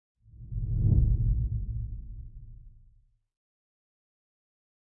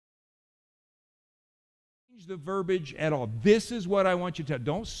the verbiage at all. This is what I want you to tell.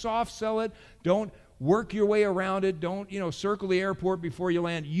 Don't soft sell it. Don't work your way around it. Don't, circle the airport before you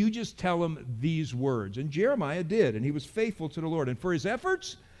land. You just tell them these words. And Jeremiah did, and he was faithful to the Lord. And for his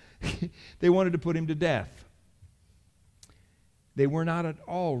efforts, they wanted to put him to death. They were not at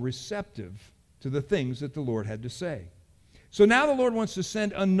all receptive to the things that the Lord had to say. So now the Lord wants to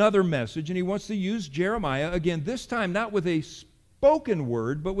send another message, and he wants to use Jeremiah, again, this time not with a spoken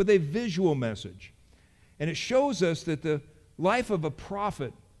word, but with a visual message. And it shows us that the life of a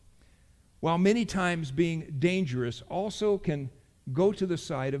prophet, while many times being dangerous, also can go to the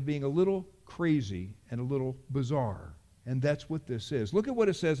side of being a little crazy and a little bizarre. And that's what this is. Look at what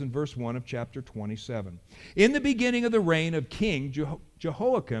it says in verse 1 of chapter 27. In the beginning of the reign of King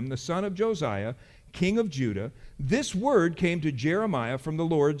Jehoiakim, the son of Josiah, king of Judah, this word came to Jeremiah from the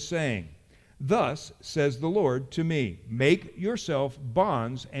Lord, saying, Thus says the Lord to me, make yourself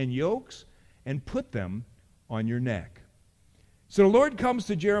bonds and yokes and put them on your neck. So the Lord comes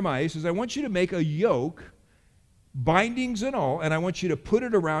to Jeremiah. He says, I want you to make a yoke, bindings and all, and I want you to put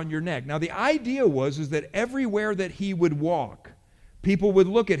it around your neck. Now the idea is that everywhere that he would walk, people would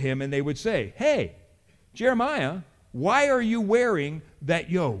look at him and they would say, hey, Jeremiah, why are you wearing that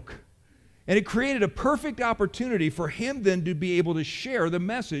yoke? And it created a perfect opportunity for him then to be able to share the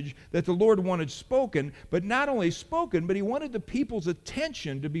message that the Lord wanted spoken, but not only spoken, but he wanted the people's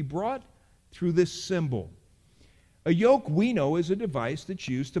attention to be brought through this symbol. A yoke, we know, is a device that's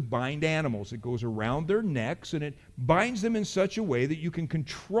used to bind animals. It goes around their necks, and it binds them in such a way that you can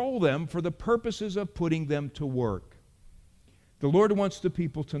control them for the purposes of putting them to work. The Lord wants the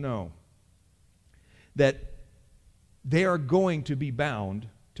people to know that they are going to be bound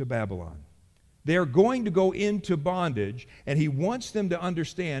to Babylon. They are going to go into bondage, and he wants them to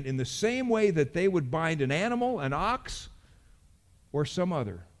understand in the same way that they would bind an animal, an ox, or some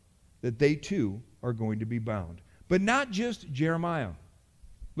other, that they too are going to be bound. But not just Jeremiah.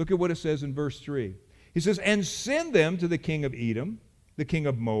 Look at what it says in verse 3. He says, and send them to the king of Edom, the king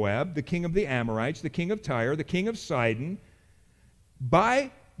of Moab, the king of the Amorites, the king of Tyre, the king of Sidon,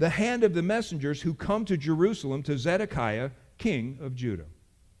 by the hand of the messengers who come to Jerusalem to Zedekiah, king of Judah.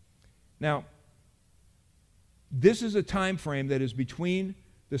 Now, this is a time frame that is between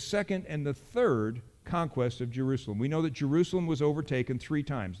the second and the third conquest of Jerusalem. We know that Jerusalem was overtaken 3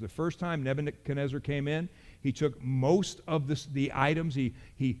 times. The first time Nebuchadnezzar came in, he took most of the items.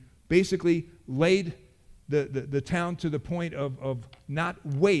 He basically laid the town to the point of not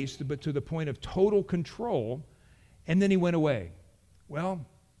waste, but to the point of total control, and then he went away. Well,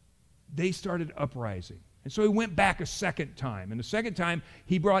 they started uprising. And so he went back a second time. And the second time,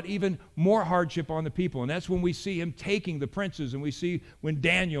 he brought even more hardship on the people. And that's when we see him taking the princes. And we see when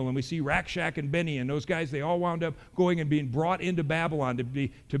Daniel, and we see Rakshak and Benny, and those guys, they all wound up going and being brought into Babylon to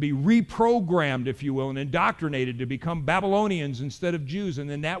be reprogrammed, if you will, and indoctrinated to become Babylonians instead of Jews. And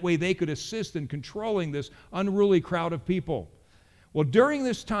then that way they could assist in controlling this unruly crowd of people. Well, during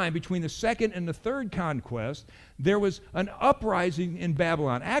this time, between the second and the third conquest, there was an uprising in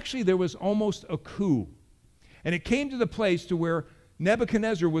Babylon. Actually, there was almost a coup. And it came to the place to where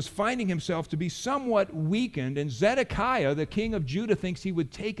Nebuchadnezzar was finding himself to be somewhat weakened, and Zedekiah, the king of Judah, thinks he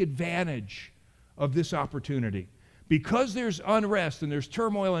would take advantage of this opportunity. Because there's unrest and there's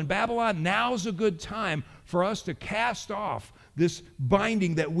turmoil in Babylon, now's a good time for us to cast off this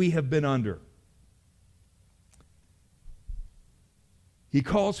binding that we have been under. He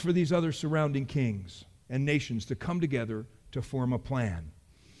calls for these other surrounding kings and nations to come together to form a plan.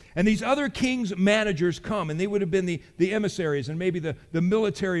 And these other kings' managers come, and they would have been the emissaries and maybe the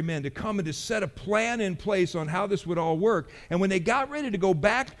military men to come and to set a plan in place on how this would all work. And when they got ready to go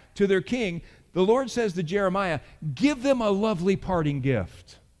back to their king, the Lord says to Jeremiah, give them a lovely parting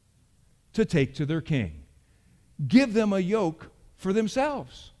gift to take to their king. Give them a yoke for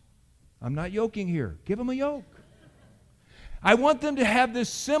themselves. I'm not yoking here. Give them a yoke. I want them to have this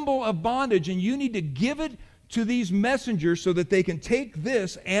symbol of bondage, and you need to give it to these messengers so that they can take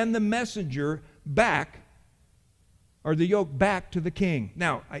this and the messenger back, or the yoke back to the king.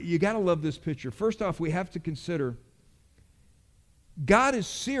 Now, you got to love this picture. First off, we have to consider God is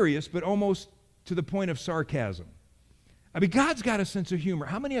serious, but almost to the point of sarcasm. I mean, God's got a sense of humor.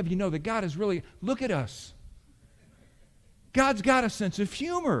 How many of you know that God is really, look at us. God's got a sense of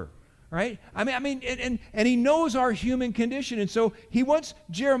humor. Right? I mean, and he knows our human condition. And so he wants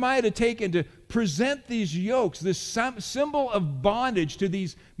Jeremiah to take and to present these yokes, this symbol of bondage to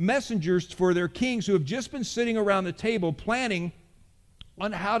these messengers for their kings who have just been sitting around the table planning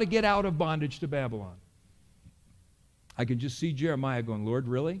on how to get out of bondage to Babylon. I can just see Jeremiah going, Lord,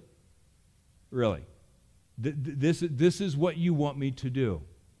 really? Really? This is what you want me to do?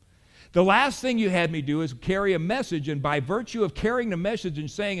 The last thing you had me do is carry a message, and by virtue of carrying the message and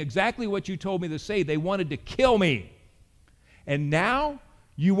saying exactly what you told me to say, they wanted to kill me. And now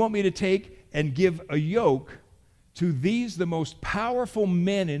you want me to take and give a yoke to these, the most powerful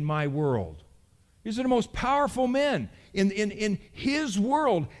men in my world. These are the most powerful men in his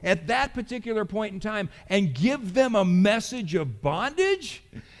world at that particular point in time, and give them a message of bondage?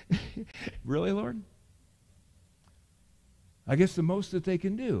 Really, Lord? I guess the most that they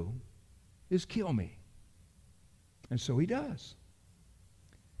can do is kill me. And so he does.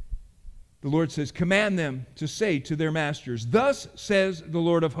 The Lord says, command them to say to their masters, thus says the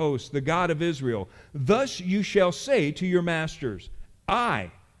Lord of hosts, the God of Israel, thus you shall say to your masters,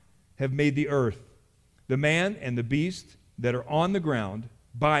 I have made the earth, the man and the beast that are on the ground,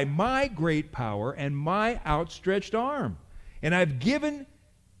 by my great power and my outstretched arm. And I've given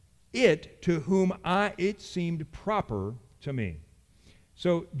it to whom it seemed proper to me.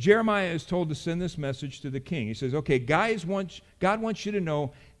 So Jeremiah is told to send this message to the king. He says, okay, guys, God wants you to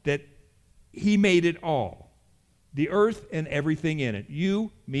know that he made it all. The earth and everything in it.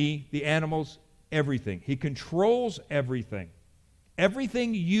 You, me, the animals, everything. He controls everything.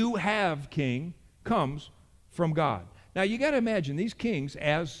 Everything you have, king, comes from God. Now, you got to imagine these kings,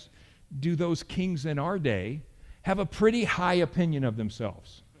 as do those kings in our day, have a pretty high opinion of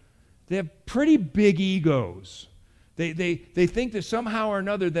themselves. They have pretty big egos. They think that somehow or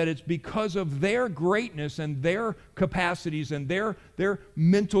another that it's because of their greatness and their capacities and their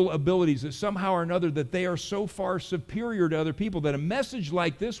mental abilities that somehow or another that they are so far superior to other people that a message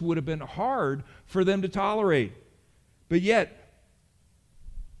like this would have been hard for them to tolerate. But yet,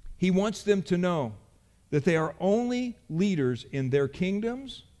 he wants them to know that they are only leaders in their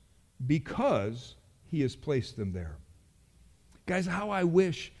kingdoms because he has placed them there. Guys, how I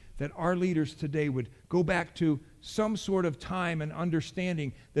wish that our leaders today would go back to some sort of time and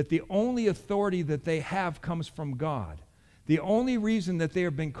understanding that the only authority that they have comes from God. The only reason that they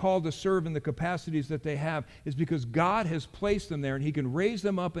have been called to serve in the capacities that they have is because God has placed them there, and he can raise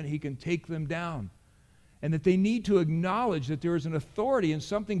them up and he can take them down. And that they need to acknowledge that there is an authority and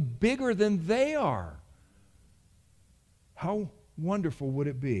something bigger than they are. How wonderful would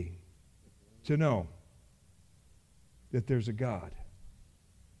it be to know that there's a God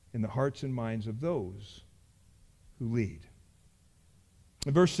in the hearts and minds of those who lead.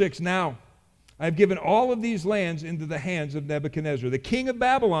 In verse 6, now I have given all of these lands into the hands of Nebuchadnezzar, the king of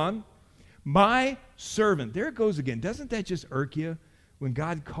Babylon, my servant. There it goes again. Doesn't that just irk you when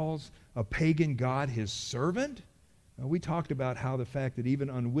God calls a pagan god his servant? We talked about how the fact that even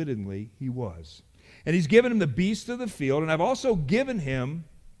unwittingly he was. And he's given him the beasts of the field, and I've also given him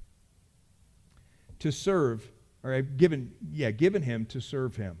to serve, or I've given him to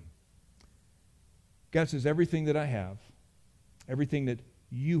serve him. God says, everything that I have, everything that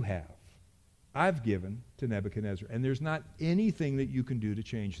you have, I've given to Nebuchadnezzar. And there's not anything that you can do to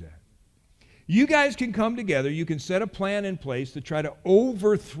change that. You guys can come together, you can set a plan in place to try to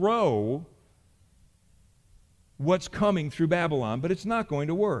overthrow what's coming through Babylon, but it's not going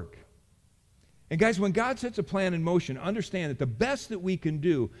to work. And guys, when God sets a plan in motion, understand that the best that we can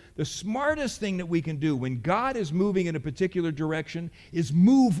do, the smartest thing that we can do when God is moving in a particular direction is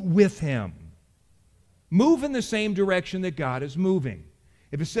move with him. Move in the same direction that God is moving.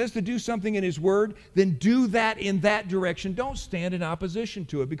 If it says to do something in his word, then do that in that direction. Don't stand in opposition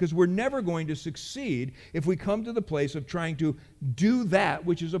to it, because we're never going to succeed if we come to the place of trying to do that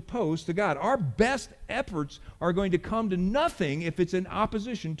which is opposed to God. Our best efforts are going to come to nothing if it's in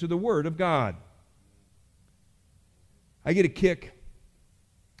opposition to the word of God. I get a kick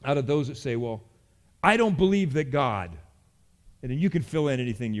out of those that say, well, I don't believe that God, and then you can fill in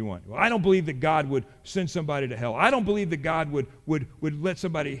anything you want. Well, I don't believe that God would send somebody to hell. I don't believe that God would let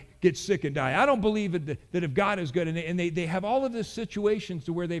somebody get sick and die. I don't believe that if God is good. And they have all of these situations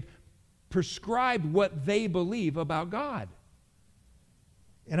to where they've prescribed what they believe about God.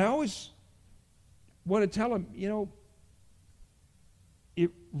 And I always want to tell them, it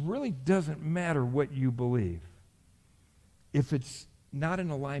really doesn't matter what you believe if it's not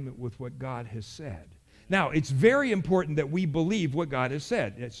in alignment with what God has said. Now, it's very important that we believe what God has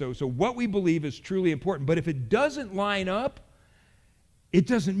said. So what we believe is truly important. But if it doesn't line up, it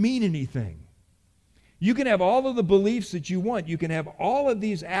doesn't mean anything. You can have all of the beliefs that you want. You can have all of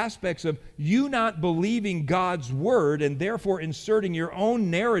these aspects of you not believing God's word and therefore inserting your own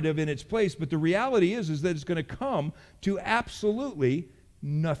narrative in its place. But the reality is that it's going to come to absolutely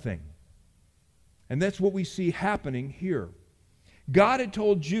nothing. And that's what we see happening here. God had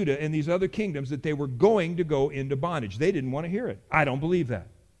told Judah and these other kingdoms that they were going to go into bondage. They didn't want to hear it. I don't believe that.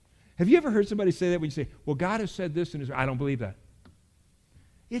 Have you ever heard somebody say that when you say, well, God has said this, and I don't believe that?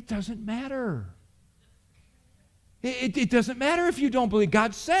 It doesn't matter. It doesn't matter if you don't believe.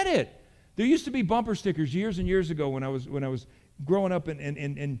 God said it. There used to be bumper stickers years and years ago when I was growing up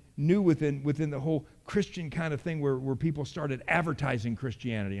and knew within the whole Christian kind of thing where people started advertising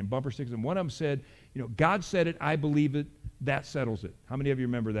Christianity and bumper stickers. And one of them said, God said it, I believe it, that settles it. How many of you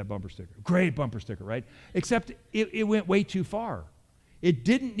remember that bumper sticker? Great bumper sticker, right? Except it went way too far. It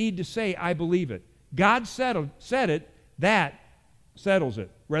didn't need to say, I believe it. God said it, that settles it.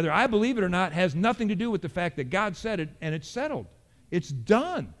 Whether I believe it or not has nothing to do with the fact that God said it and it's settled. It's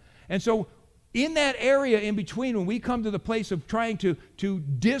done. And so in that area in between, when we come to the place of trying to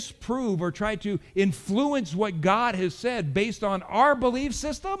disprove or try to influence what God has said based on our belief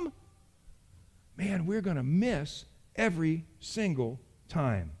system, man, we're going to miss every single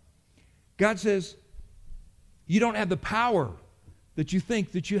time. God says, you don't have the power that you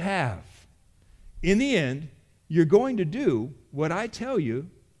think that you have. In the end, you're going to do what I tell you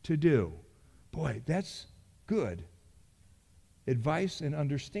to do. Boy, that's good advice and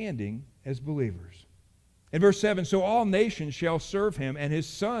understanding as believers. In verse 7, so all nations shall serve him and his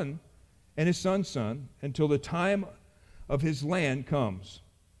son and his son's son until the time of his land comes.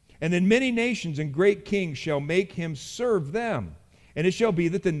 And then many nations and great kings shall make him serve them. And it shall be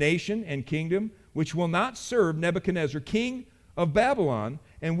that the nation and kingdom which will not serve Nebuchadnezzar, king of Babylon,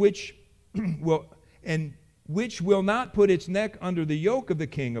 and which will not put its neck under the yoke of the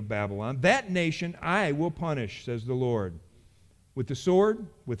king of Babylon, that nation I will punish, says the Lord, with the sword,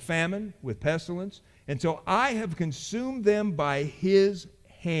 with famine, with pestilence, until I have consumed them by his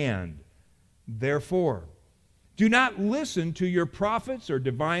hand. Therefore, do not listen to your prophets or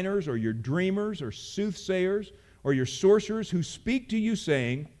diviners or your dreamers or soothsayers or your sorcerers who speak to you,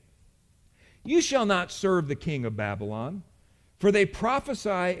 saying, you shall not serve the king of Babylon, for they prophesy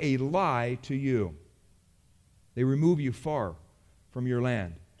a lie to you. They remove you far from your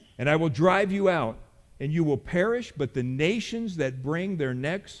land, and I will drive you out, and you will perish. But the nations that bring their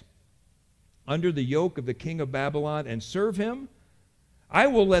necks under the yoke of the king of Babylon and serve him, I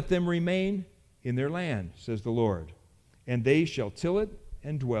will let them remain in their land, says the Lord, and they shall till it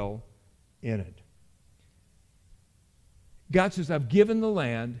and dwell in it. God says, I've given the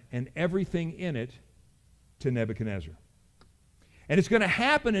land and everything in it to Nebuchadnezzar. And it's going to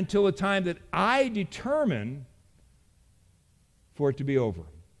happen until a time that I determine for it to be over.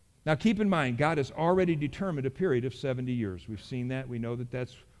 Now keep in mind, God has already determined a period of 70 years. We've seen that. We know that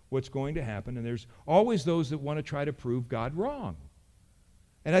that's what's going to happen. And there's always those that want to try to prove God wrong.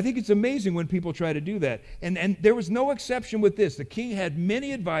 And I think it's amazing when people try to do that. And there was no exception with this. The king had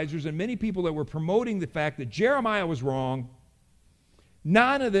many advisors and many people that were promoting the fact that Jeremiah was wrong.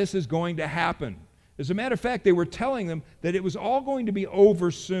 None of this is going to happen. As a matter of fact, they were telling them that it was all going to be over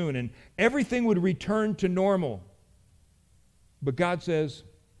soon and everything would return to normal. But God says,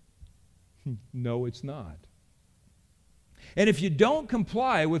 no, it's not. And if you don't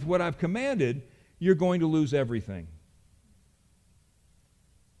comply with what I've commanded, you're going to lose everything.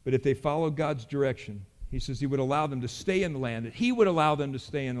 But if they follow God's direction, he says he would allow them to stay in the land, that he would allow them to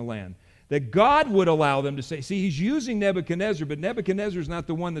stay in the land, that God would allow them to stay. See, he's using Nebuchadnezzar, but Nebuchadnezzar is not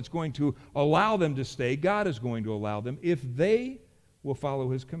the one that's going to allow them to stay. God is going to allow them if they will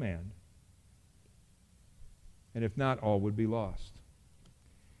follow his command. And if not, all would be lost.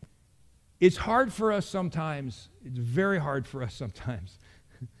 It's hard for us sometimes, it's very hard for us sometimes,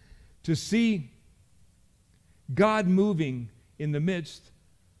 to see God moving in the midst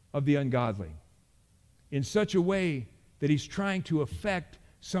of the ungodly in such a way that he's trying to affect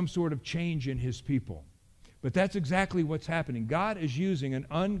some sort of change in his people. But that's exactly what's happening. God is using an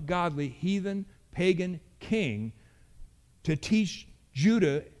ungodly, heathen, pagan king to teach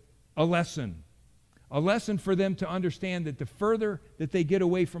Judah a lesson for them to understand that the further that they get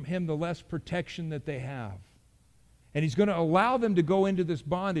away from him, the less protection that they have. And he's going to allow them to go into this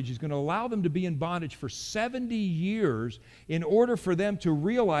bondage. He's going to allow them to be in bondage for 70 years in order for them to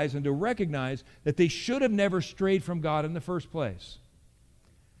realize and to recognize that they should have never strayed from God in the first place.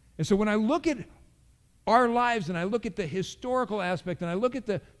 And so when I look at our lives and I look at the historical aspect and I look at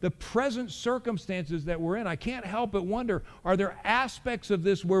the present circumstances that we're in, I can't help but wonder, are there aspects of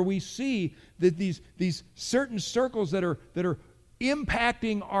this where we see that these certain circles that are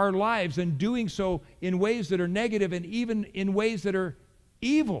impacting our lives and doing so in ways that are negative and even in ways that are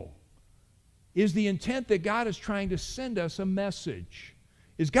evil? Is the intent that God is trying to send us a message?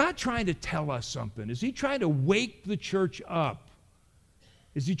 Is God trying to tell us something? Is he trying to wake the church up?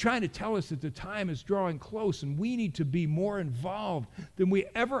 Is he trying to tell us that the time is drawing close and we need to be more involved than we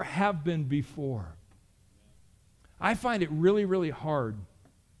ever have been before? I find it really, really hard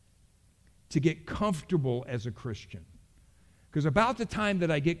to get comfortable as a Christian. Because about the time that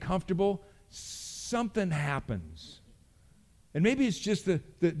I get comfortable, something happens. And maybe it's just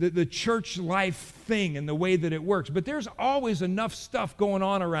the church life thing and the way that it works. But there's always enough stuff going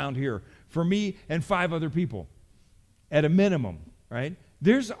on around here for me and 5 other people at a minimum, right?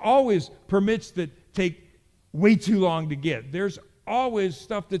 There's always permits that take way too long to get. There's always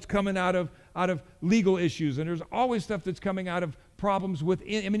stuff that's coming out of legal issues, and there's always stuff that's coming out of problems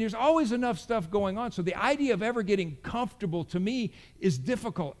within. I mean, there's always enough stuff going on. So the idea of ever getting comfortable to me is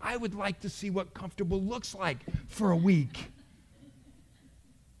difficult. I would like to see what comfortable looks like for a week.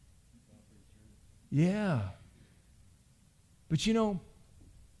 Yeah. But you know,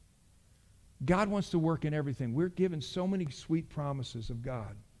 God wants to work in everything. We're given so many sweet promises of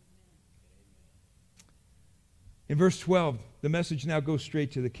God. In verse 12, the message now goes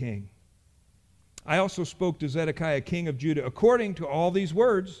straight to the king. I also spoke to Zedekiah, king of Judah, according to all these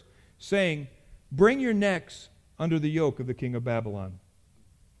words, saying, bring your necks under the yoke of the king of Babylon,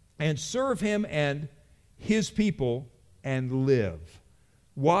 and serve him and his people, and live.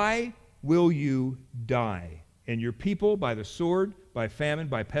 Why will you die, and your people by the sword, by famine,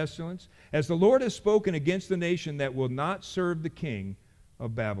 by pestilence, as the Lord has spoken against the nation that will not serve the king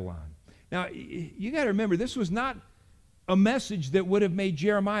of Babylon? Now, you got to remember, this was not a message that would have made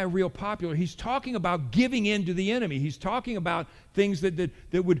Jeremiah real popular. He's talking about giving in to the enemy. He's talking about things that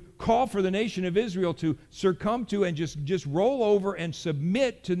would call for the nation of Israel to succumb to and just roll over and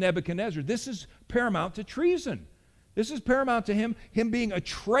submit to Nebuchadnezzar. This is paramount to treason. This is paramount to him being a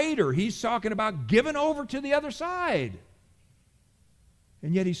traitor. He's talking about giving over to the other side.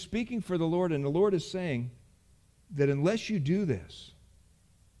 And yet he's speaking for the Lord, and the Lord is saying that unless you do this,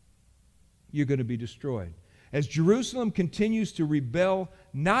 you're going to be destroyed. As Jerusalem continues to rebel,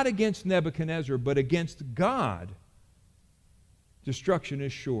 not against Nebuchadnezzar, but against God, destruction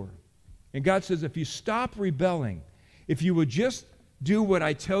is sure. And God says, if you stop rebelling, if you would just do what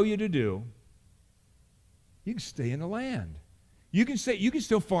I tell you to do, you can stay in the land. You can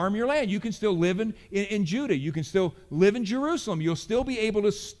still farm your land. You can still live in Judah. You can still live in Jerusalem. You'll still be able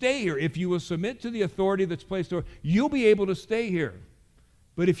to stay here. If you will submit to the authority that's placed over, you'll be able to stay here.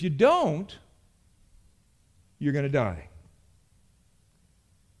 But if you don't, you're going to die.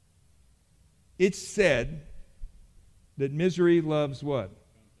 It's said that misery loves what?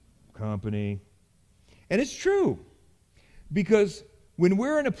 Company. And it's true. Because when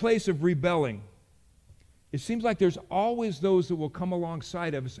we're in a place of rebelling, it seems like there's always those that will come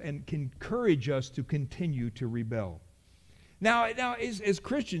alongside of us and can encourage us to continue to rebel. Now as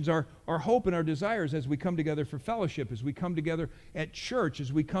Christians, our hope and our desires as we come together for fellowship, as we come together at church,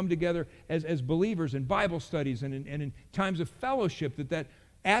 as we come together as believers in Bible studies and in times of fellowship, that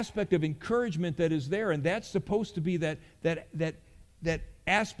aspect of encouragement that is there, and that's supposed to be that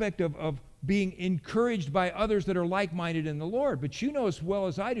aspect of being encouraged by others that are like-minded in the Lord. But you know as well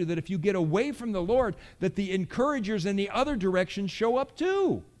as I do that if you get away from the Lord, that the encouragers in the other direction show up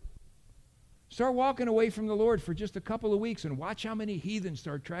too. Start walking away from the Lord for just a couple of weeks and watch how many heathens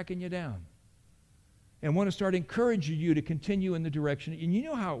start tracking you down and want to start encouraging you to continue in the direction. And you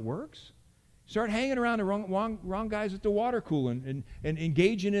know how it works. Start hanging around the wrong guys at the water cooler and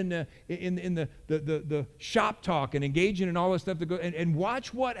engaging in the shop talk and engaging in all this stuff that goes, and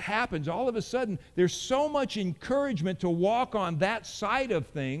watch what happens. All of a sudden, there's so much encouragement to walk on that side of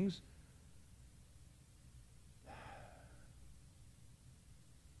things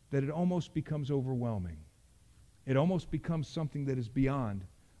that it almost becomes overwhelming. It almost becomes something that is beyond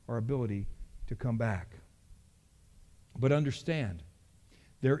our ability to come back. But understand,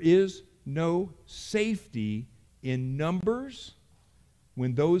 there is no safety in numbers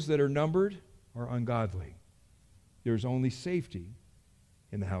when those that are numbered are ungodly. There's only safety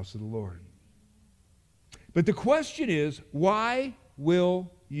in the house of the Lord. But the question is, why will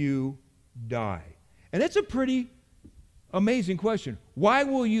you die? And it's a pretty amazing question. Why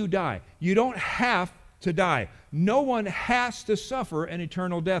will you die? You don't have to die. No one has to suffer an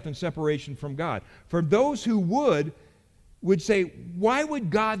eternal death and separation from God. For those who would say, why would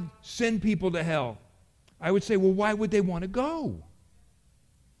God send people to hell? I would say, well, why would they want to go?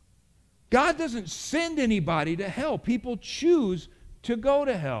 God doesn't send anybody to hell. People choose to go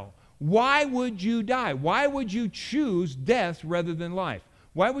to hell. Why would you die? Why would you choose death rather than life?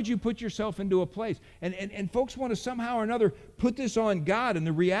 Why would you put yourself into a place? And folks want to somehow or another put this on God, and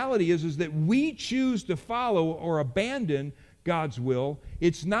the reality is that we choose to follow or abandon God's will.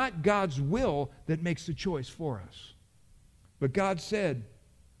 It's not God's will that makes the choice for us. But God said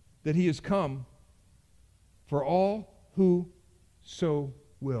that He has come for all who so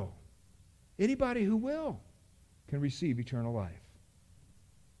will. Anybody who will can receive eternal life.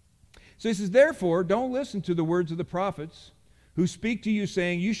 So He says, therefore, don't listen to the words of the prophets who speak to you,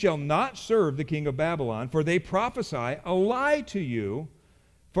 saying, you shall not serve the king of Babylon, for they prophesy a lie to you,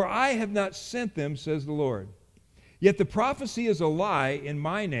 for I have not sent them, says the Lord. Yet the prophecy is a lie in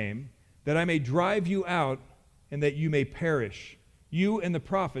my name, that I may drive you out and that you may perish, you and the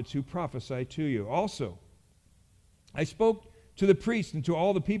prophets who prophesy to you. Also, I spoke to the priests and to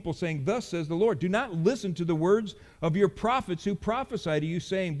all the people, saying, thus says the Lord, do not listen to the words of your prophets who prophesy to you,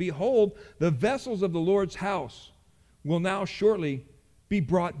 saying, behold, the vessels of the Lord's house will now shortly be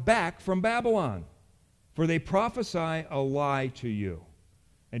brought back from Babylon, for they prophesy a lie to you.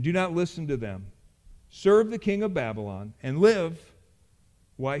 And do not listen to them. Serve the king of Babylon and live.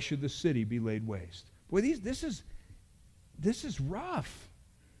 Why should the city be laid waste? Boy, this is rough.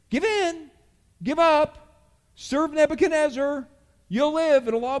 Give in. Give up. Serve Nebuchadnezzar. You'll live.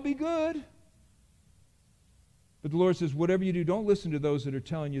 It'll all be good. But the Lord says, whatever you do, don't listen to those that are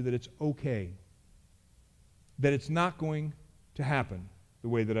telling you that it's okay, that it's not going to happen the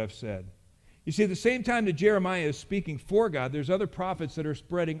way that I've said. You see, at the same time that Jeremiah is speaking for God, there's other prophets that are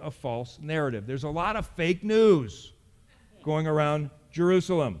spreading a false narrative. There's a lot of fake news going around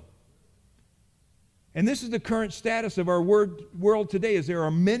Jerusalem. And this is the current status of our world today, is there are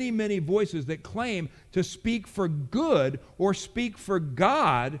many, many voices that claim to speak for good or speak for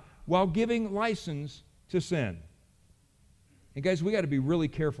God while giving license to sin. And guys, we got to be really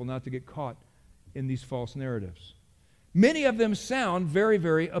careful not to get caught in these false narratives. Many of them sound very,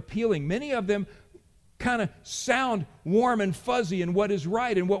 very appealing. Many of them kind of sound warm and fuzzy in what is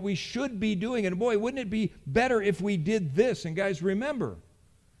right and what we should be doing. And boy, wouldn't it be better if we did this? And guys, remember,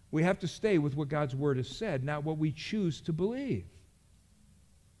 we have to stay with what God's Word has said, not what we choose to believe.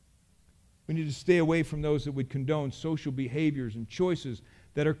 We need to stay away from those that would condone social behaviors and choices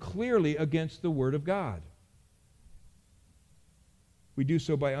that are clearly against the Word of God. We do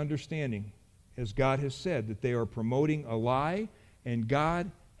so by understanding, as God has said, that they are promoting a lie, and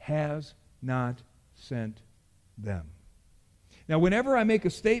God has not sent them. Now, whenever I make a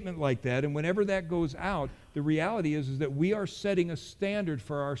statement like that, and whenever that goes out, the reality is that we are setting a standard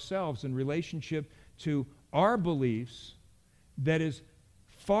for ourselves in relationship to our beliefs that is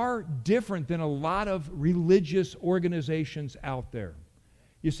far different than a lot of religious organizations out there.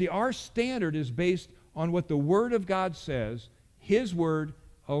 You see, our standard is based on what the Word of God says. His Word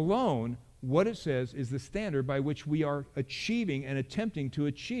alone, what it says, is the standard by which we are achieving and attempting to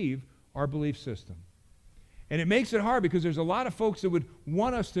achieve our belief system. And it makes it hard because there's a lot of folks that would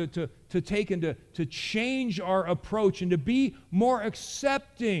want us to take and to change our approach and to be more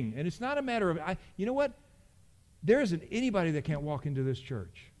accepting. And it's not a matter of, you know what? There isn't anybody that can't walk into this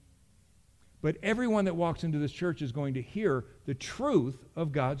church. But everyone that walks into this church is going to hear the truth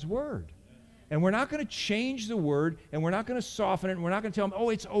of God's Word. And we're not going to change the Word, and we're not going to soften it, and we're not going to tell them, oh,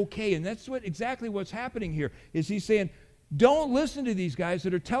 it's okay. And that's exactly what's happening here, is he's saying, don't listen to these guys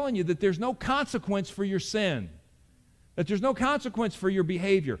that are telling you that there's no consequence for your sin, that there's no consequence for your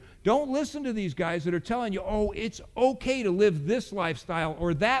behavior. Don't listen to these guys that are telling you, oh, it's okay to live this lifestyle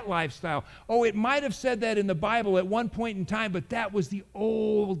or that lifestyle. Oh, it might have said that in the Bible at one point in time, but that was the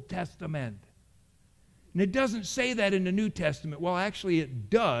Old Testament. And it doesn't say that in the New Testament. Well, actually it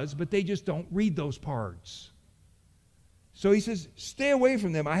does, but they just don't read those parts. So he says, stay away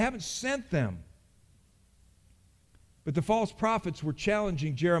from them. I haven't sent them. But the false prophets were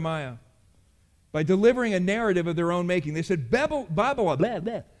challenging Jeremiah by delivering a narrative of their own making. They said, Babylon,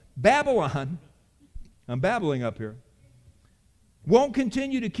 I'm babbling up here, won't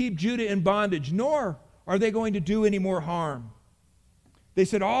continue to keep Judah in bondage, nor are they going to do any more harm. They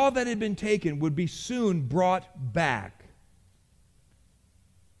said all that had been taken would be soon brought back.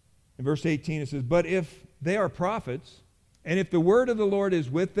 In verse 18 it says, but if they are prophets, and if the word of the Lord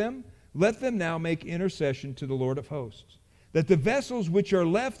is with them, let them now make intercession to the Lord of hosts, that the vessels which are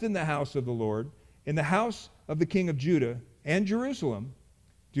left in the house of the Lord, in the house of the king of Judah and Jerusalem,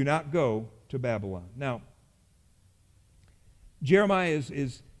 do not go to Babylon. Now, Jeremiah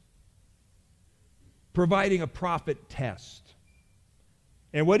is providing a prophet test.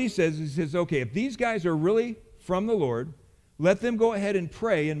 And what he says, okay, if these guys are really from the Lord, let them go ahead and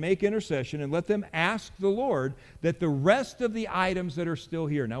pray and make intercession, and let them ask the Lord that the rest of the items that are still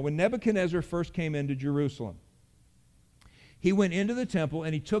here. Now, when Nebuchadnezzar first came into Jerusalem, he went into the temple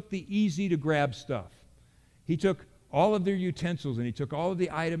and he took the easy-to-grab stuff. He took all of their utensils, and he took all of the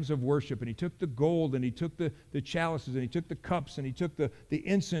items of worship, and he took the gold, and he took the chalices, and he took the cups, and he took the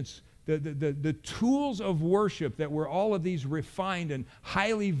incense, the tools of worship that were all of these refined and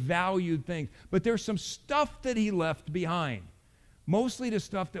highly valued things. But there's some stuff that he left behind. Mostly the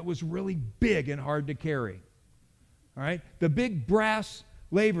stuff that was really big and hard to carry. All right? The big brass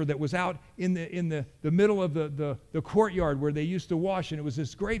laver that was out in the middle of the courtyard where they used to wash, and it was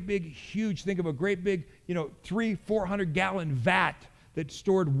this great big, huge, think of a great big, 300-400 gallon vat that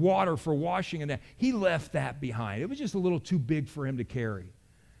stored water for washing and that. He left that behind. It was just a little too big for him to carry.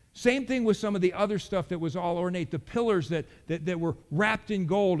 Same thing with some of the other stuff that was all ornate, the pillars that were wrapped in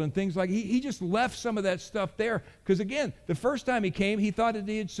gold and things like he just left some of that stuff there because, again, the first time he came, he thought that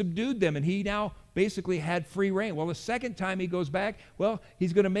he had subdued them and he now basically had free reign. Well, the second time he goes back, well,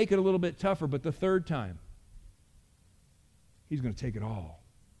 he's going to make it a little bit tougher, but the third time, he's going to take it all.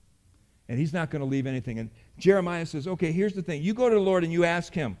 And he's not going to leave anything. And Jeremiah says, okay, here's the thing. You go to the Lord and you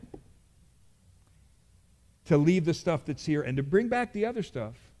ask him to leave the stuff that's here and to bring back the other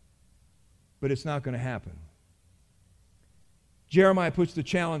stuff, but it's not going to happen. Jeremiah puts the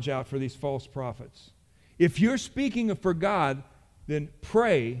challenge out for these false prophets. If you're speaking for God, then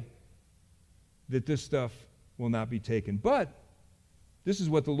pray that this stuff will not be taken. But this is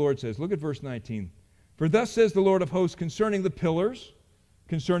what the Lord says. Look at verse 19. For thus says the Lord of hosts concerning the pillars,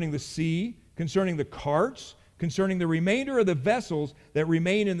 concerning the sea, concerning the carts, concerning the remainder of the vessels that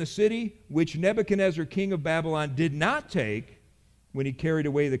remain in the city, which Nebuchadnezzar, king of Babylon, did not take when he carried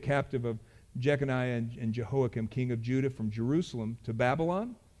away the captive of Jeconiah and Jehoiakim, king of Judah, from Jerusalem to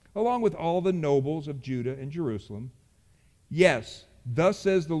Babylon, along with all the nobles of Judah and Jerusalem. Yes, thus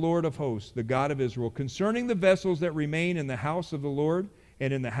says the Lord of hosts, the God of Israel, concerning the vessels that remain in the house of the Lord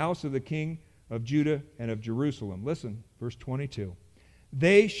and in the house of the king of Judah and of Jerusalem. Listen, verse 22.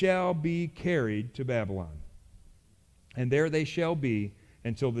 They shall be carried to Babylon, and there they shall be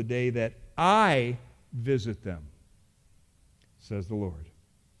until the day that I visit them, says the Lord.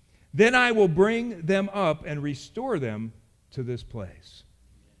 Then I will bring them up and restore them to this place.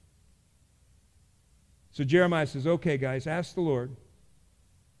 So Jeremiah says, okay, guys, ask the Lord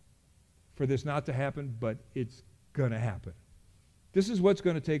for this not to happen, but it's going to happen. This is what's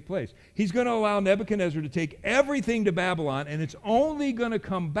going to take place. He's going to allow Nebuchadnezzar to take everything to Babylon, and it's only going to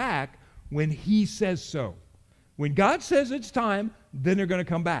come back when he says so. When God says it's time, then they're going to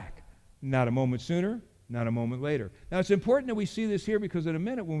come back. Not a moment sooner, not a moment later. Now, it's important that we see this here because in a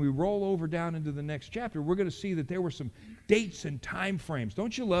minute, when we roll over down into the next chapter, we're going to see that there were some dates and time frames.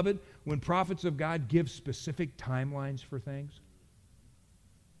 Don't you love it when prophets of God give specific timelines for things?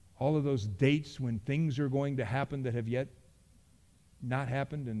 All of those dates when things are going to happen that have yet not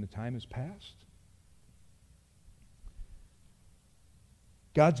happened and the time has passed.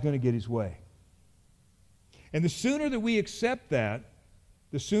 God's going to get his way. And the sooner that we accept that,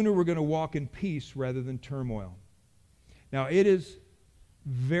 the sooner we're going to walk in peace rather than turmoil. Now, it is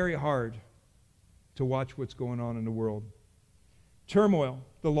very hard to watch what's going on in the world. Turmoil,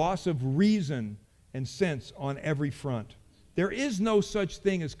 the loss of reason and sense on every front. There is no such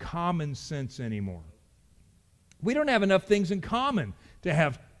thing as common sense anymore. We don't have enough things in common to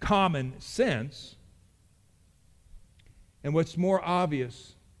have common sense. And what's more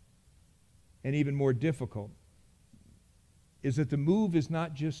obvious and even more difficult is that the move is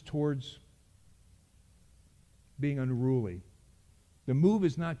not just towards being unruly. The move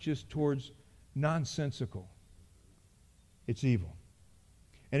is not just towards nonsensical. It's evil.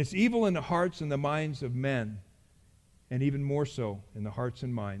 And it's evil in the hearts and the minds of men, and even more so in the hearts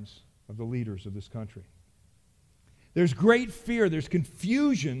and minds of the leaders of this country. There's great fear, there's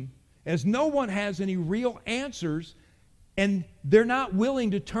confusion, as no one has any real answers, and they're not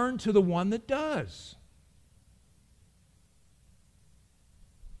willing to turn to the one that does.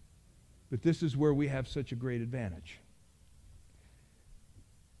 But this is where we have such a great advantage.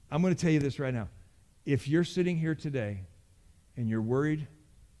 I'm going to tell you this right now. If you're sitting here today and you're worried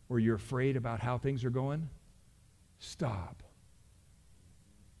or you're afraid about how things are going, stop.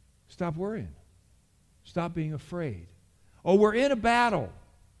 Stop worrying. Stop being afraid. Oh, we're in a battle.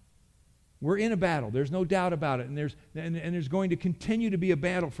 We're in a battle. There's no doubt about it. And there's going to continue to be a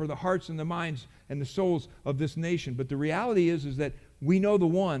battle for the hearts and the minds and the souls of this nation. But the reality is that we know the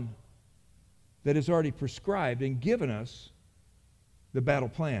one that has already prescribed and given us the battle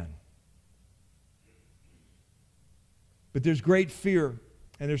plan. But there's great fear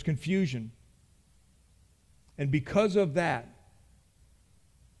and there's confusion. And because of that,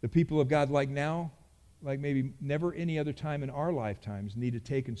 the people of God, like now, like maybe never any other time in our lifetimes, need to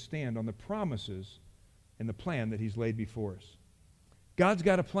take and stand on the promises and the plan that he's laid before us. God's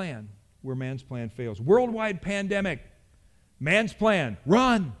got a plan where man's plan fails. Worldwide pandemic. Man's plan.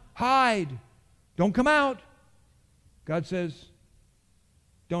 Run. Hide. Don't come out. God says,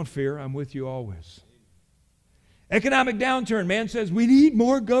 don't fear. I'm with you always. Economic downturn. Man says, we need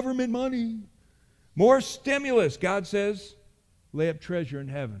more government money. More stimulus. God says, lay up treasure in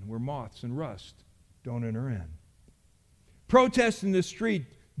heaven where moths and rust don't enter in. Protests in the street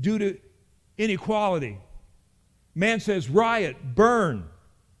due to inequality. Man says riot, burn,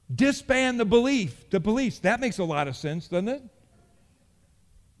 disband the police. That makes a lot of sense, doesn't it?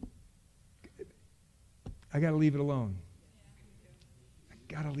 I got to leave it alone. I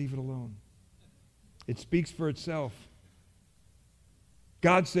got to leave it alone. It speaks for itself.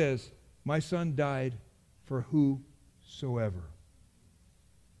 God says, my son died for whosoever.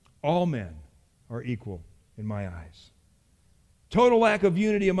 All men are equal in my eyes. Total lack of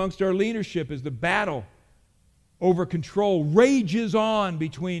unity amongst our leadership as the battle over control rages on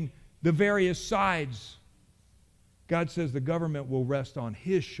between the various sides. God says the government will rest on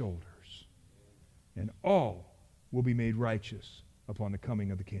his shoulders, and all will be made righteous upon the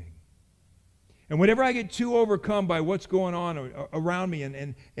coming of the King. And whenever I get too overcome by what's going on around me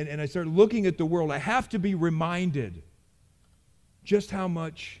and I start looking at the world, I have to be reminded just how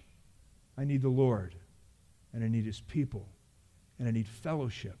much I need the Lord, and I need his people, and I need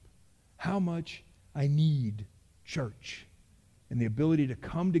fellowship. How much I need church and the ability to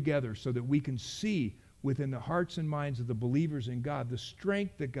come together so that we can see within the hearts and minds of the believers in God the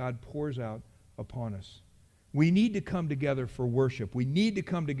strength that God pours out upon us. We need to come together for worship. We need to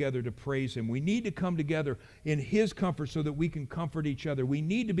come together to praise him. We need to come together in his comfort so that we can comfort each other. We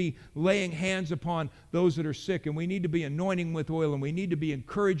need to be laying hands upon those that are sick, and we need to be anointing with oil, and we need to be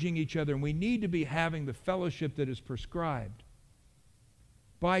encouraging each other, and we need to be having the fellowship that is prescribed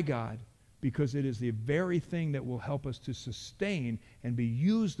by God, because it is the very thing that will help us to sustain and be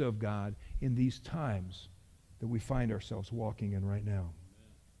used of God in these times that we find ourselves walking in right now.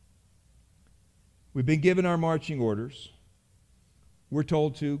 We've been given our marching orders. We're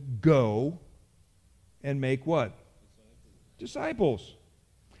told to go and make what? Disciples.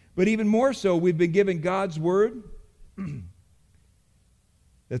 But even more so, we've been given God's word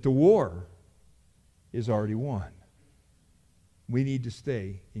that the war is already won. We need to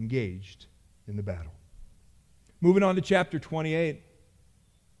stay engaged in the battle. Moving on to chapter 28.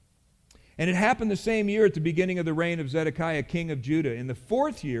 And it happened the same year at the beginning of the reign of Zedekiah, king of Judah, in the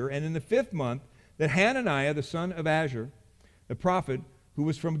 4th year and in the 5th month, that Hananiah, the son of Azur, the prophet, who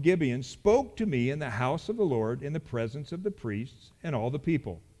was from Gibeon, spoke to me in the house of the Lord in the presence of the priests and all the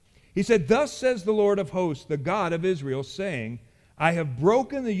people. He said, thus says the Lord of hosts, the God of Israel, saying, I have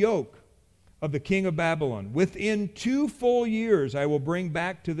broken the yoke of the king of Babylon. Within 2 full years I will bring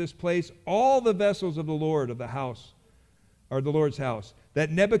back to this place all the vessels of the Lord of the house, or the Lord's house, that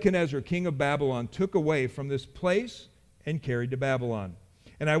Nebuchadnezzar, king of Babylon, took away from this place and carried to Babylon.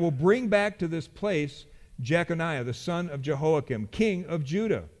 And I will bring back to this place Jeconiah, the son of Jehoiakim, king of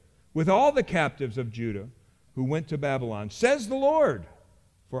Judah, with all the captives of Judah who went to Babylon, says the Lord,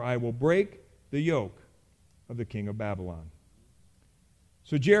 for I will break the yoke of the king of Babylon.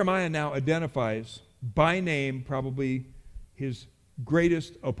 So Jeremiah now identifies by name probably his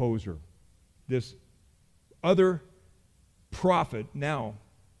greatest opposer, this other prophet now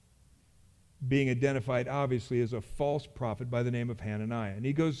being identified obviously as a false prophet by the name of Hananiah. And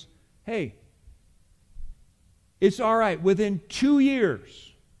he goes, hey, it's all right. Within 2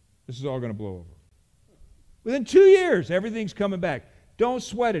 years, this is all going to blow over. Within 2 years, everything's coming back. Don't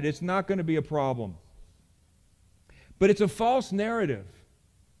sweat it. It's not going to be a problem. But it's a false narrative.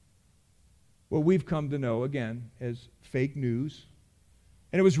 What we've come to know, again, as fake news.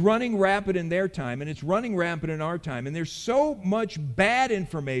 And it was running rapid in their time, and it's running rampant in our time. And there's so much bad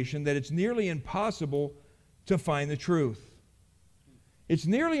information that it's nearly impossible to find the truth. It's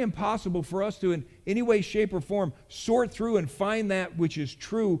nearly impossible for us to, in any way, shape, or form, sort through and find that which is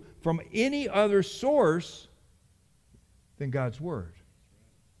true from any other source than God's Word.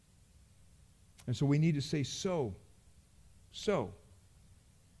 And so we need to stay so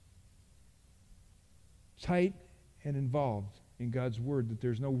tight and involved in God's Word that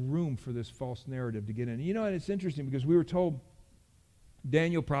there's no room for this false narrative to get in. You know, and it's interesting because we were told,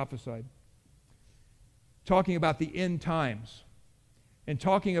 Daniel prophesied, talking about the end times and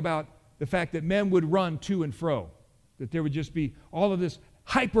talking about the fact that men would run to and fro, that there would just be all of this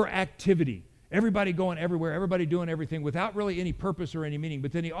hyperactivity, everybody going everywhere, everybody doing everything without really any purpose or any meaning.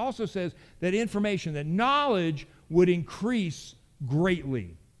 But then he also says that information, that knowledge would increase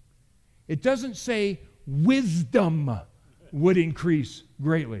greatly. It doesn't say wisdom would increase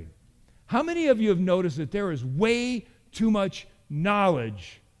greatly. How many of you have noticed that there is way too much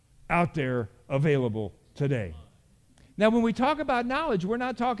knowledge out there available today? Now, when we talk about knowledge, we're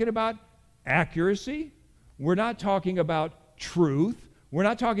not talking about accuracy. We're not talking about truth. We're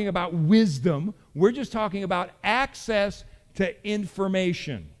not talking about wisdom. We're just talking about access to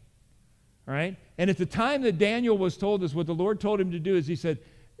information. All right? And at the time that Daniel was told this, what the Lord told him to do is he said,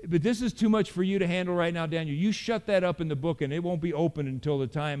 but this is too much for you to handle right now, Daniel. You shut that up in the book, and it won't be open until the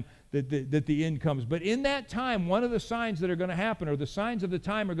time that the end comes. But in that time, one of the signs that are going to happen, or the signs of the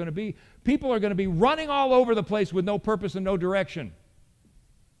time are going to be, people are going to be running all over the place with no purpose and no direction.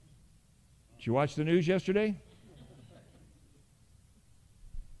 Did you watch the news yesterday?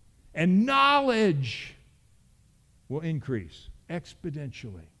 And knowledge will increase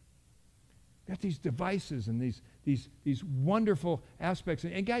exponentially. Got these devices and these wonderful aspects.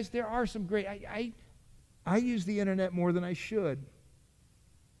 And guys, there are some great, I use the internet more than I should,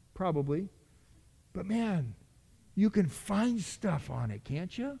 probably. But man, you can find stuff on it,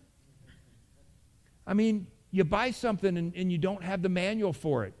 can't you? I mean, you buy something and you don't have the manual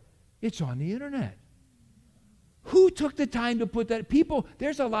for it. It's on the internet. Who took the time to put that? People,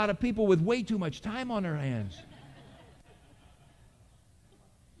 there's a lot of people with way too much time on their hands.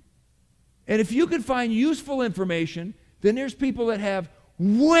 And if you can find useful information, then there's people that have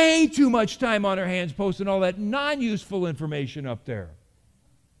way too much time on their hands posting all that non-useful information up there.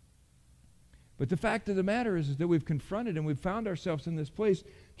 But the fact of the matter is that we've confronted and we've found ourselves in this place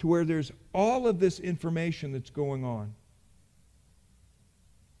to where there's all of this information that's going on.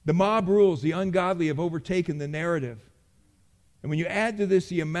 The mob rules, the ungodly have overtaken the narrative. And when you add to this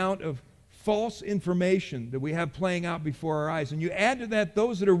the amount of false information that we have playing out before our eyes, and you add to that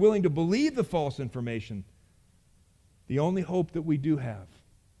those that are willing to believe the false information, the only hope that we do have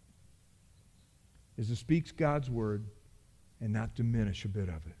is to speak God's word and not diminish a bit of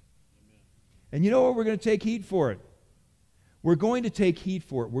it. Amen. And you know what? We're going to take heat for it. We're going to take heat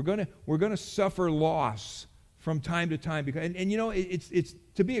for it. We're going to suffer loss from time to time. Because, and you know, it's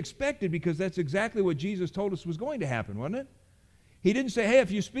to be expected, because that's exactly what Jesus told us was going to happen, wasn't it? He didn't say, hey,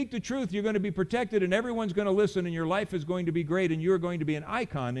 if you speak the truth, you're going to be protected and everyone's going to listen and your life is going to be great and you're going to be an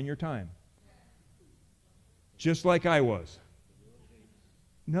icon in your time. Just like I was.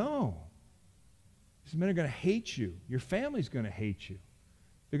 No. These men are going to hate you. Your family's going to hate you.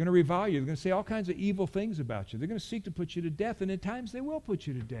 They're going to revile you. They're going to say all kinds of evil things about you. They're going to seek to put you to death, and at times they will put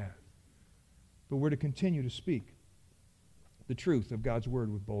you to death. But we're to continue to speak the truth of God's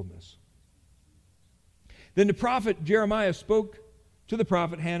word with boldness. Then the prophet Jeremiah spoke to the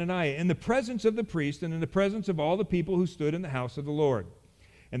prophet Hananiah in the presence of the priest and in the presence of all the people who stood in the house of the Lord.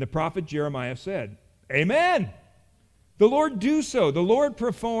 And the prophet Jeremiah said, Amen. The Lord do so. The Lord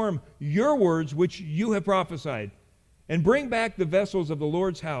perform your words which you have prophesied, and bring back the vessels of the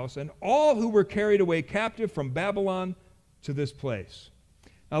Lord's house and all who were carried away captive from Babylon to this place.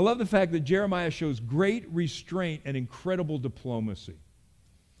 I love the fact that Jeremiah shows great restraint and incredible diplomacy.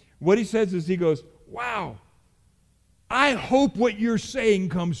 What he says is, he goes, wow, I hope what you're saying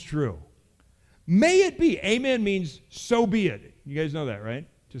comes true. May it be. Amen means so be it. You guys know that, right?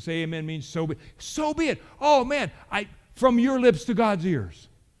 To say amen means so be it. So be it. Oh, man, from your lips to God's ears.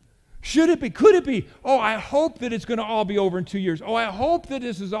 Should it be? Could it be? Oh, I hope that it's going to all be over in 2 years. Oh, I hope that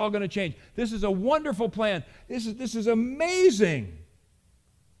this is all going to change. This is a wonderful plan. This is amazing.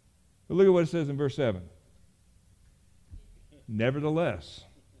 But look at what it says in verse 7. Nevertheless,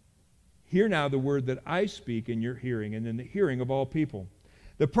 hear now the word that I speak in your hearing and in the hearing of all people.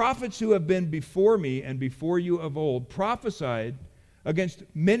 The prophets who have been before me and before you of old prophesied against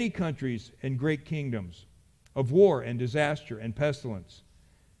many countries and great kingdoms, of war and disaster and pestilence.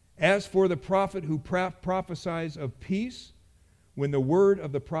 As for the prophet who prophesies of peace, when the word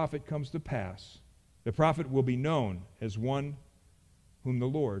of the prophet comes to pass, the prophet will be known as one whom the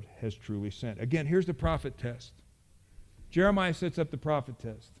Lord has truly sent. Again, here's the prophet test. Jeremiah sets up the prophet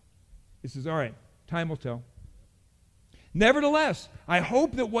test. He says, all right, time will tell. Nevertheless, I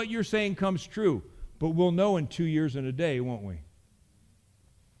hope that what you're saying comes true, but we'll know in 2 years and a day, won't we?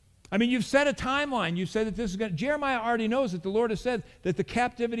 I mean, you've set a timeline. You said that this is going to... Jeremiah already knows that the Lord has said that the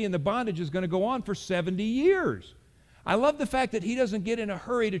captivity and the bondage is going to go on for 70 years. I love the fact that he doesn't get in a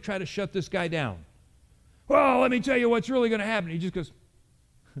hurry to try to shut this guy down. Well, let me tell you what's really going to happen. He just goes,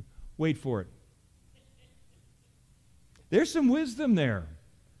 wait for it. There's some wisdom there.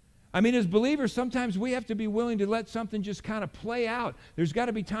 I mean, as believers, sometimes we have to be willing to let something just kind of play out. There's got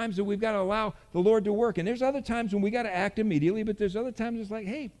to be times that we've got to allow the Lord to work. And there's other times when we got to act immediately, but there's other times it's like,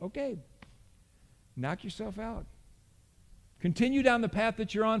 hey, okay, knock yourself out. Continue down the path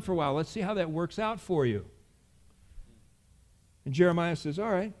that you're on for a while. Let's see how that works out for you. And Jeremiah says, all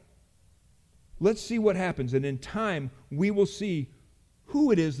right, let's see what happens. And in time, we will see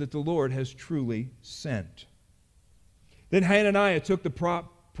who it is that the Lord has truly sent. Then Hananiah the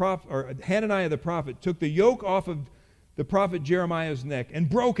prophet took the yoke off of the prophet Jeremiah's neck and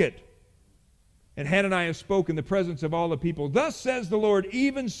broke it. And Hananiah spoke in the presence of all the people, thus says the Lord,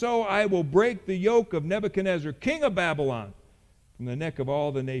 even so I will break the yoke of Nebuchadnezzar, king of Babylon, from the neck of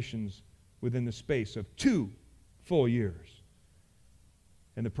all the nations within the space of 2 full years.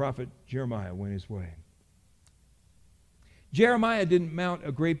 And the prophet Jeremiah went his way. Jeremiah didn't mount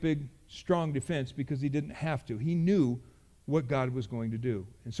a great big strong defense because he didn't have to. He knew what God was going to do.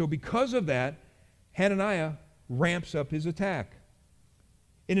 And so because of that, Hananiah ramps up his attack.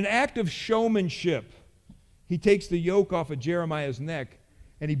 In an act of showmanship, he takes the yoke off of Jeremiah's neck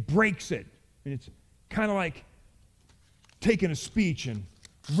and he breaks it. And it's kind of like taking a speech and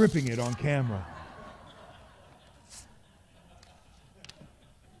ripping it on camera.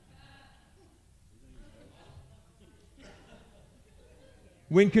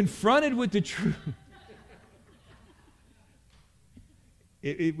 When confronted with the truth,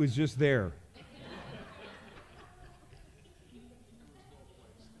 it was just there.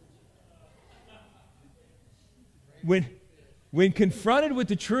 When confronted with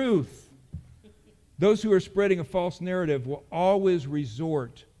the truth, those who are spreading a false narrative will always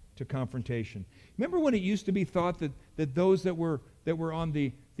resort to confrontation. Remember when it used to be thought that those that were on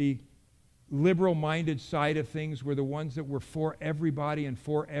the liberal-minded side of things were the ones that were for everybody and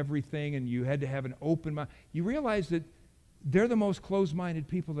for everything, and you had to have an open mind? You realize that they're the most closed-minded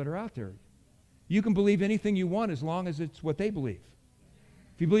people that are out there. You can believe anything you want as long as it's what they believe.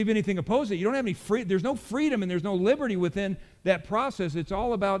 If you believe anything opposite, you don't have any there's no freedom and there's no liberty within that process. It's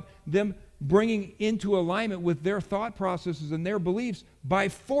all about them bringing into alignment with their thought processes and their beliefs by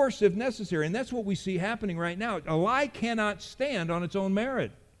force if necessary. And that's what we see happening right now. A lie cannot stand on its own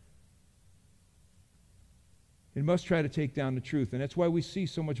merit. It must try to take down the truth. And that's why we see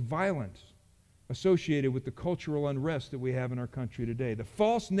so much violence associated with the cultural unrest that we have in our country today. The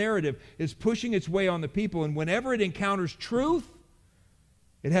false narrative is pushing its way on the people, and whenever it encounters truth,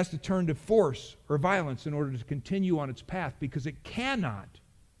 it has to turn to force or violence in order to continue on its path, because it cannot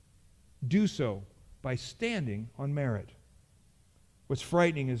do so by standing on merit. What's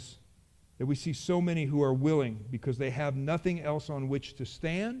frightening is that we see so many who are willing, because they have nothing else on which to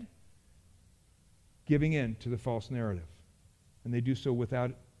stand, giving in to the false narrative. And they do so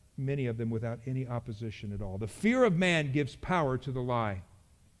without, many of them, without any opposition at all. The fear of man gives power to the lie.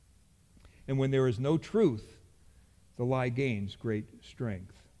 And when there is no truth, the lie gains great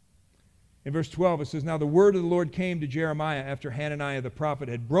strength. In verse 12 it says, "Now the word of the Lord came to Jeremiah after Hananiah the prophet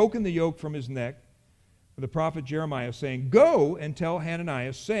had broken the yoke from his neck, the prophet Jeremiah, saying, Go and tell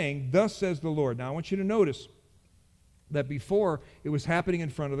Hananiah, saying, Thus says the Lord." Now I want you to notice that before it was happening in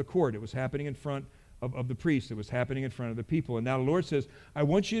front of the court. It was happening in front of the priests. It was happening in front of the people. And now the Lord says, I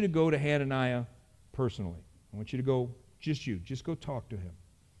want you to go to Hananiah personally. I want you to go, just go talk to him.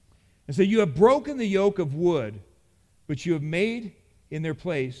 And say, "You have broken the yoke of wood, but you have made in their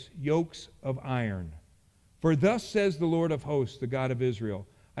place yokes of iron. For thus says the Lord of hosts, the God of Israel,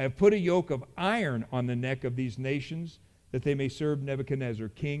 I have put a yoke of iron on the neck of these nations, that they may serve Nebuchadnezzar,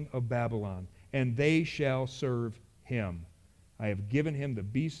 king of Babylon, and they shall serve him. I have given him the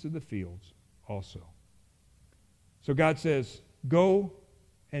beasts of the fields also." So God says, go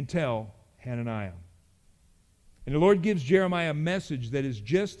and tell Hananiah. And the Lord gives Jeremiah a message that is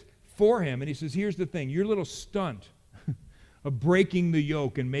just for him. And he says, here's the thing, your little stunt of breaking the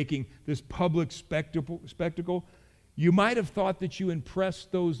yoke and making this public spectacle, you might have thought that you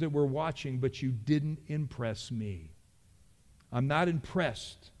impressed those that were watching, but you didn't impress me. I'm not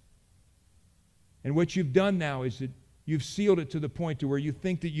impressed. And what you've done now is that you've sealed it to the point to where you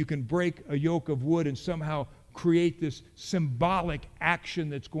think that you can break a yoke of wood and somehow create this symbolic action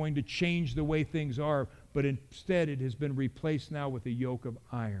that's going to change the way things are, but instead it has been replaced now with a yoke of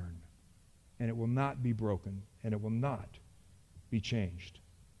iron. And it will not be broken, and it will not be changed.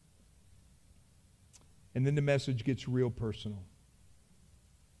 And then the message gets real personal.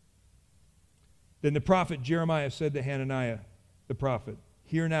 Then the prophet Jeremiah said to Hananiah, the prophet,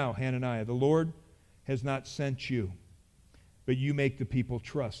 "Hear now, Hananiah, the Lord has not sent you, but you make the people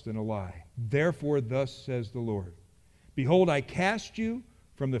trust in a lie. Therefore, thus says the Lord, Behold, I cast you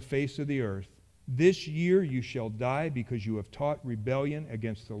from the face of the earth. This year you shall die, because you have taught rebellion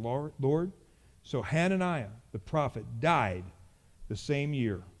against the Lord." So Hananiah, the prophet, died the same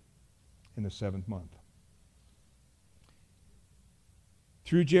year in the 7th month.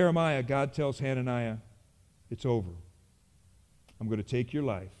 Through Jeremiah, God tells Hananiah, it's over. I'm going to take your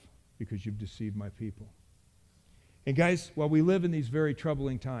life because you've deceived my people. And guys, while we live in these very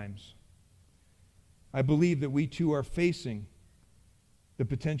troubling times, I believe that we too are facing the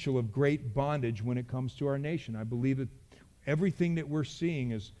potential of great bondage when it comes to our nation. I believe that everything that we're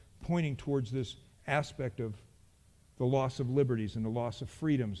seeing is pointing towards this aspect of the loss of liberties and the loss of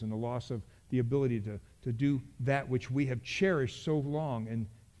freedoms and the loss of the ability to do that which we have cherished so long and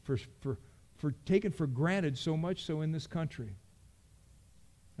for taken for granted so much so in this country.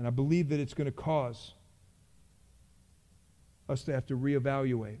 And I believe that it's going to cause us to have to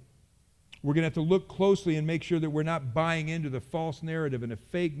reevaluate. We're going to have to look closely and make sure that we're not buying into the false narrative and the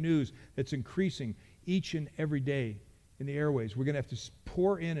fake news that's increasing each and every day in the airways. We're going to have to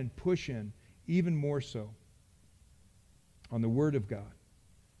pour in and push in even more so on the Word of God,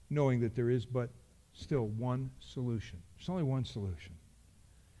 knowing that there is but still one solution. There's only one solution.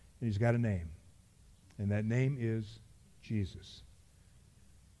 And He's got a name. And that name is Jesus,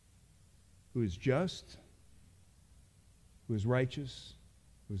 who is just, who is righteous,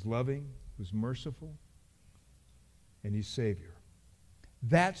 who is loving, who is merciful, and He's Savior.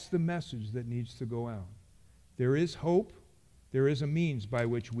 That's the message that needs to go out. There is hope. There is a means by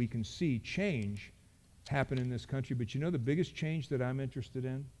which we can see change happen in this country. But you know the biggest change that I'm interested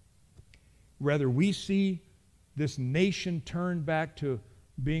in? Whether we see this nation turn back to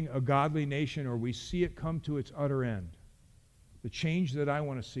being a godly nation or we see it come to its utter end. The change that I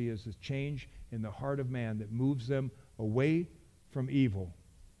want to see is the change in the heart of man that moves them away from evil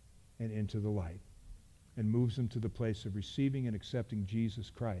and into the light, and moves them to the place of receiving and accepting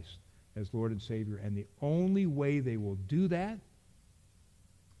Jesus Christ as Lord and Savior. And the only way they will do that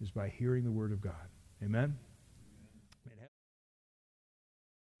is by hearing the Word of God. Amen?